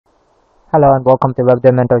Hello and welcome to Web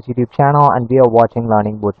Dev Mentors YouTube channel, and we are watching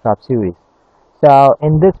Learning Bootstrap series. So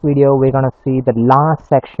in this video we're going to see the last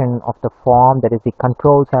section of the form, that is the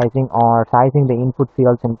control sizing or sizing the input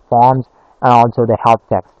fields in forms, and also the help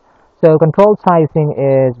text. So control sizing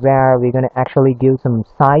is where we're going to actually give some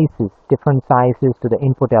sizes, different sizes to the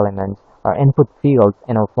input elements or input fields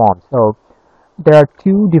in our form. So there are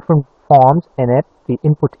two different forms in it, the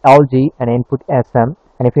input LG and input SM.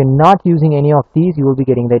 And if you're not using any of these, you will be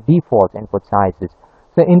getting the default input sizes.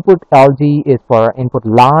 So input LG is for input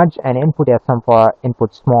large and input SM for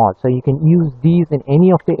input small. So you can use these in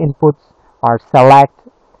any of the inputs or select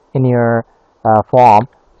in your form.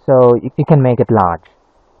 So you can make it large.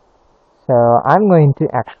 So I'm going to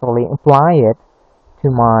actually apply it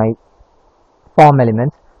to my form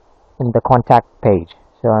elements in the contact page.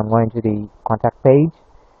 So I'm going to the contact page.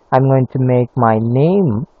 I'm going to make my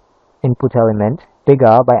name input element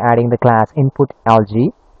bigger by adding the class input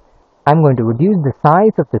LG. I'm going to reduce the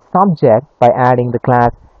size of the subject by adding the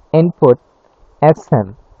class input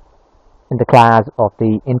SM in the class of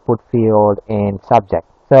the input field in subject.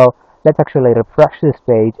 So let's actually refresh this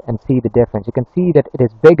page and see the difference. You can see that it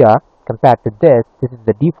is bigger compared to this. This is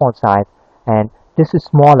the default size, and this is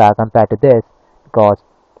smaller compared to this because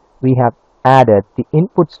we have added the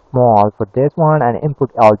input small for this one and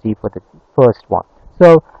input LG for the first one.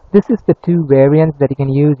 So this is the two variants that you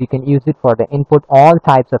can use. You can use it for the input, all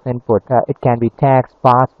types of input. It can be text,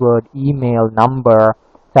 password, email, number,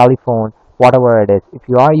 telephone, whatever it is. If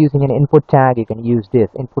you are using an input tag, you can use this,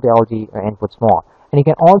 input LG or input small. And you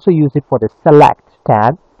can also use it for the select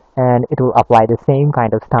tag, and it will apply the same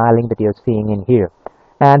kind of styling that you're seeing in here.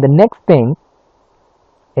 And the next thing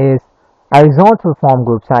is horizontal form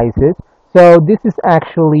group sizes. So this is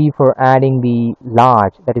actually for adding the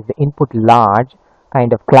large, that is the input large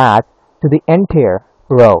kind of class to the entire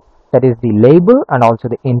row, that is the label and also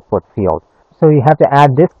the input field. So you have to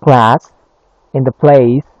add this class in the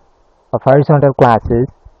place of horizontal classes.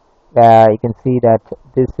 You can see that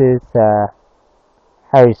this is a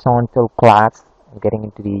horizontal class. I'm getting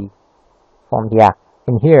into the form. Yeah,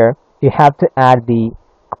 in here you have to add the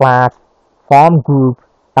class form group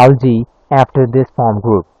LG after this form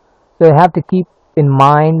group. So you have to keep in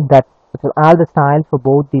mind that all the styles for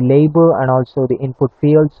both the label and also the input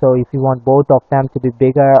field. So if you want both of them to be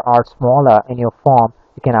bigger or smaller in your form,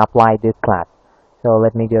 you can apply this class. So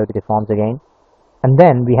let me go to the forms again. And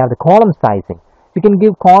then we have the column sizing. We can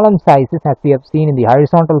give column sizes as we have seen in the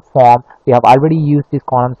horizontal form. We have already used these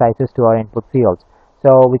column sizes to our input fields.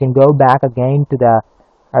 So we can go back again to the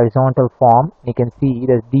horizontal form. You can see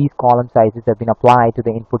that these column sizes have been applied to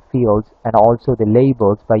the input fields and also the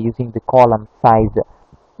labels by using the column size,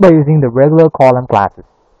 by using the regular column classes.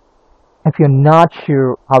 If you're not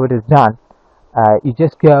sure how it is done, you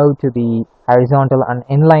just go to the horizontal and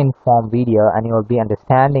inline form video and you will be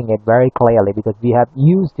understanding it very clearly because we have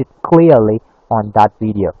used it clearly on that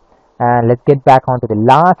video. And let's get back onto the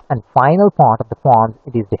last and final part of the forms.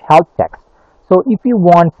 It is the help text. So if you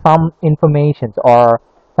want some information or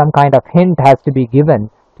some kind of hint has to be given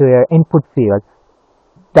to your input field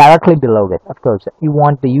directly below it, of course you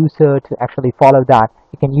want the user to actually follow that,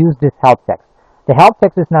 you can use this help text. The help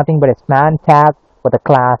text is nothing but a span tag for the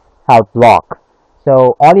class help block.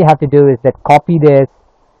 So all you have to do is that copy this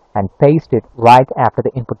and paste it right after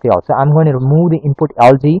the input field. So I'm going to remove the input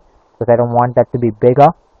LG because I don't want that to be bigger,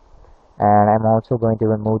 and I'm also going to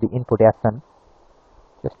remove the input SM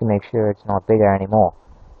just to make sure it's not bigger anymore.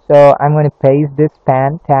 So I'm going to paste this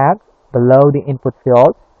span tag below the input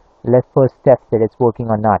field. Let's first test it, it's working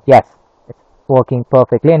or not. Yes, it's working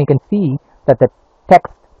perfectly, and you can see that the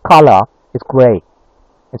text color is gray.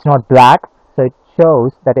 It's not black, so it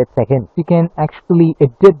shows that it's a hint. You can actually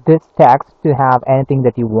edit this text to have anything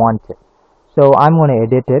that you wanted. So I'm going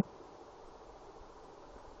to edit it.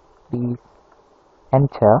 Please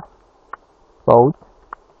enter both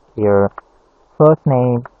your first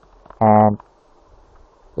name and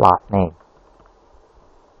last name.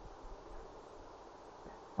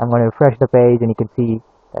 I'm going to refresh the page and you can see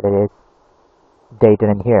that it is dated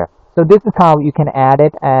in here. So this is how you can add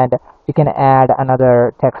it, and you can add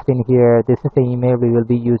another text in here. This is the email we will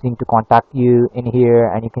be using to contact you in here,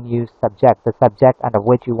 and you can use subject, the subject under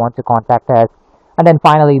which you want to contact us. And then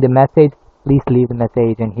finally the message, please leave the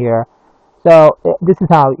message in here. So this is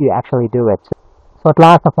how you actually do it. So at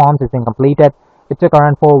last the forms has been completed. It took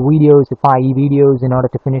around 4 videos to 5 videos in order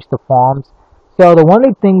to finish the forms. So the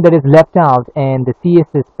only thing that is left out in the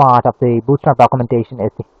CSS part of the Bootstrap documentation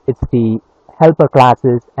is the helper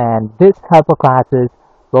classes, and this helper classes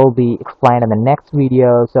will be explained in the next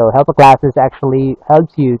video. So helper classes actually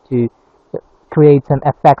helps you to create some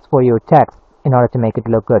effects for your text in order to make it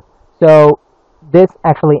look good. So this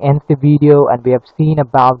actually ends the video, and we have seen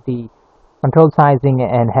about the control sizing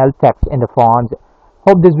and health text in the forms.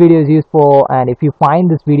 Hope this video is useful, and if you find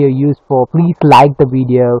this video useful, please like the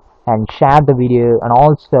video and share the video, and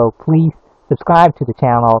also please subscribe to the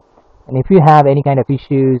channel. And if you have any kind of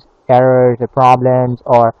issues, errors or problems,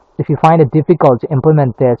 or if you find it difficult to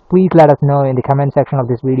implement this, please let us know in the comment section of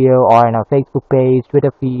this video, or in our Facebook page,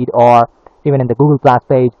 Twitter feed, or even in the Google Plus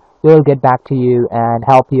page. We'll get back to you and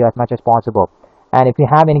help you as much as possible. And if you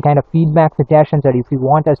have any kind of feedback, suggestions, or if you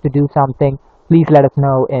want us to do something, please let us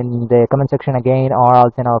know in the comment section again, or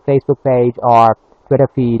else in our Facebook page or Twitter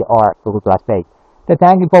feed or Google Plus page. So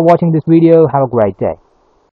thank you for watching this video. Have a great day.